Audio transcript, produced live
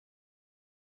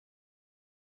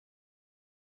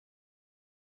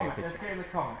picture. Let's get in the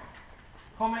Comet.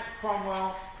 Comet,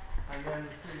 Cromwell, and then the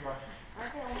 3 Russians.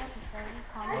 Aren't they almost the same?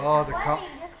 Comet? Oh, the Wait,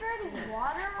 is there any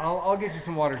water? I'll get you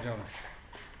some water, Jonas.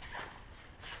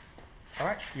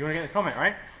 Alright, you want to get the Comet,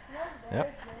 right?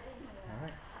 Yep.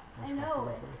 Alright. I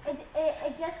know.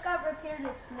 It just got repaired.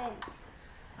 It's mint.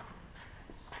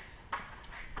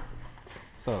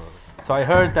 So I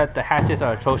heard that the hatches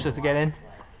are atrocious to get in.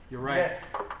 You're right. Yes.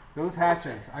 Those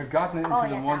hatches, I've gotten into Oh, yeah,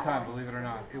 them one that time, believe it or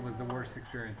not. It was the worst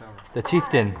experience ever. The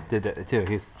chieftain did it too.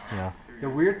 He's, you know. The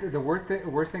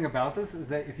worst thing about this is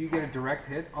that if you get a direct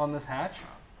hit on this hatch,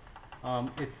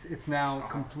 it's now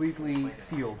completely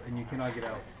sealed and you cannot get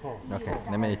out. Okay,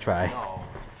 let me try.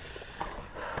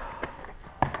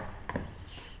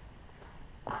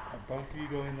 Both of you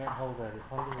go in that hole there. There's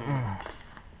tons of room.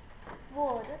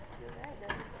 Whoa, that's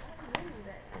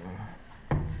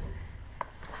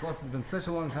Plus, it's been such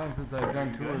a long time since I've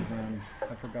done tours, man.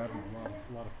 I've forgotten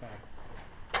a lot of facts.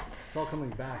 It's all coming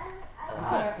back.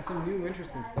 It's some new,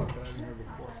 interesting stuff that I haven't heard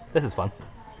before. This is fun.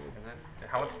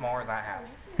 How much smaller is that hatch?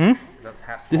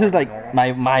 This is like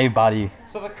my body.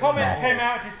 So the Comet came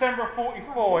out December of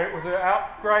 '44. It was an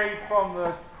upgrade from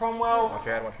the Cromwell.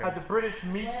 Had the British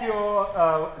Meteor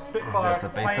Spitfire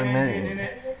plane engine in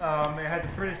it. It had the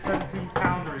British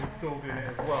 17-pounder installed in it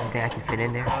as well. Okay, I can fit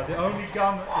in there. The only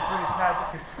gun that the British had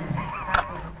that could be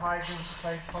tackled and tied into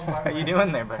place combat. What are you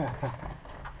doing there, bud?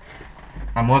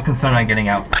 I'm more concerned on getting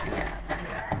out. So you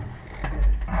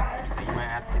might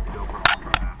have to take the GoPro off.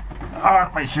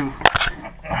 Ah, my shoe.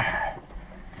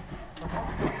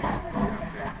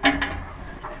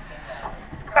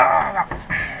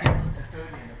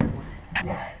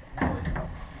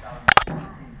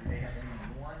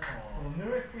 The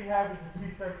newest we have is the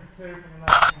T-72 from the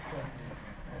 1970s,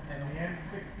 and the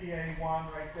M60A1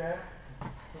 right there.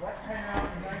 So that came out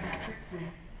in 1960.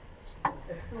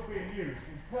 It's still being used.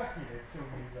 In Turkey they still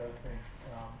use those things.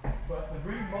 But the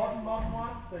really modern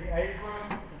ones, the Abrams,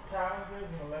 the Challengers,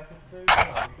 and the Leopard 2, no,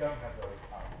 we don't have those.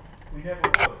 We never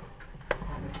would.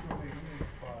 And they're still being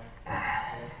used by...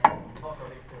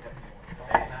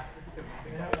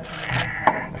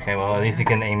 Okay, well at least you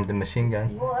can aim the machine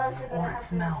gun.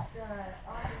 Smell.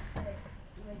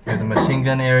 There's a machine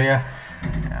gun area.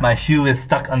 My shoe is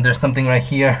stuck under something right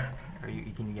here.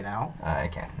 Can you get out? I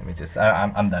can't. Let me just.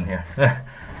 I'm done here.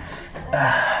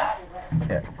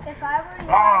 Here. If I were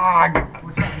you,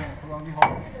 What's up, man? So long,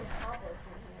 behold.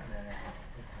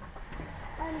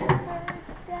 on the third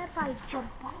step, I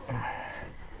jump off.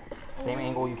 Same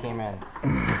angle you came in.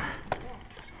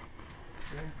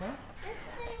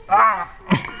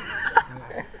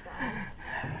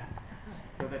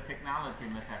 So the technology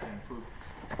must have improved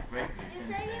greatly. You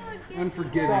said you would get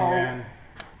Unforgiving, man.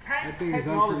 That thing is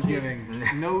unforgiving.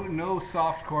 No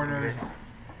soft corners.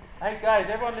 Hey guys,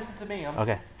 everyone listen to me.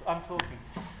 Okay. I'm talking.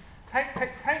 Tank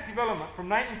development from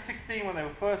 1916 when they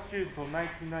were first used until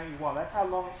 1991. That's how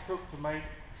long it took to make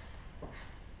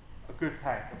a good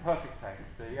tank, a perfect tank.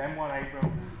 The M1 Abrams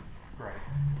is great.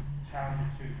 Challenger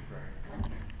 2 is great.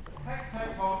 So tank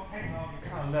technology is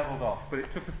kind of leveled off, but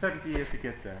it took us 70 years to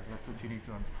get there. That's what you need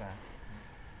to understand.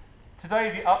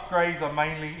 Today the upgrades are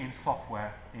mainly in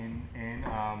software, in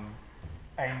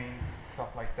aiming, stuff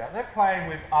like that. They're playing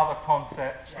with other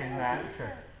concepts in that.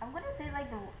 I'm gonna say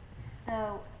like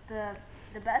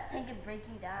the best tank at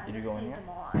breaking down. Did you go in is yet? the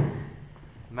Moss.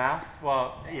 Mouse?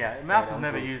 Well, yeah, mouse was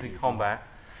never used in combat,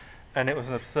 and it was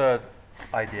an absurd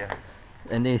idea.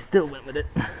 And they still went with it.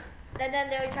 And then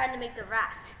they were trying to make the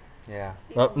rat. Yeah.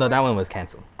 Oh no, that one was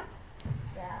cancelled.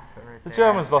 Yeah. The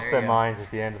Germans lost their minds at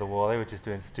the end of the war. They were just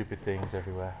doing stupid things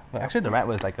everywhere. Well, actually, the rat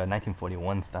was like a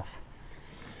 1941 stuff.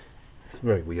 It's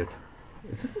very weird.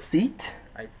 Is this the seat?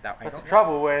 That's the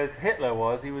trouble where Hitler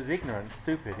was. He was ignorant,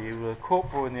 stupid. He was a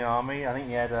corporal in the army. I think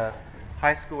he had a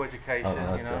high school education,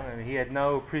 you know, and he had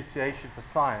no appreciation for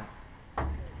science,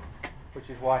 which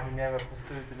is why he never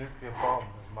pursued the nuclear bomb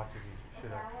as much as he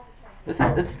should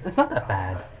have. It's not that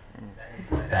bad. It's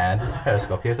not bad. It's a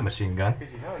periscope. Here's a machine gun.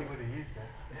 Because you know he would have used it.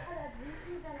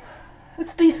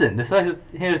 It's decent. The size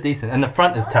here is decent, and the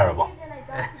front is terrible.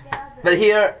 But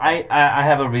here, I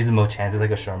have a reasonable chance. It's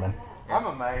like a Sherman. I'm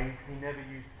amazed he never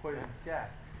used poisonous gas.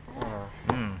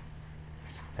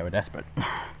 They were desperate. You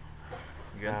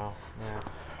good? No,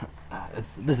 yeah.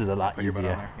 This is a lot Put your butt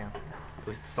on easier. there, yeah. At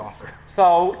least it's softer.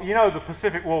 So, you know, the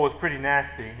Pacific War was pretty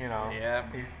nasty, you know. Yeah.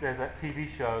 There's that TV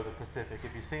show, The Pacific.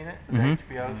 Have you seen it? The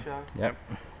HBO show? Yep.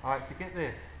 Alright, so get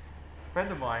this. A friend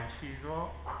of mine, she's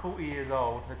 40 years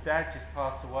old. Her dad just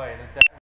passed away, and her dad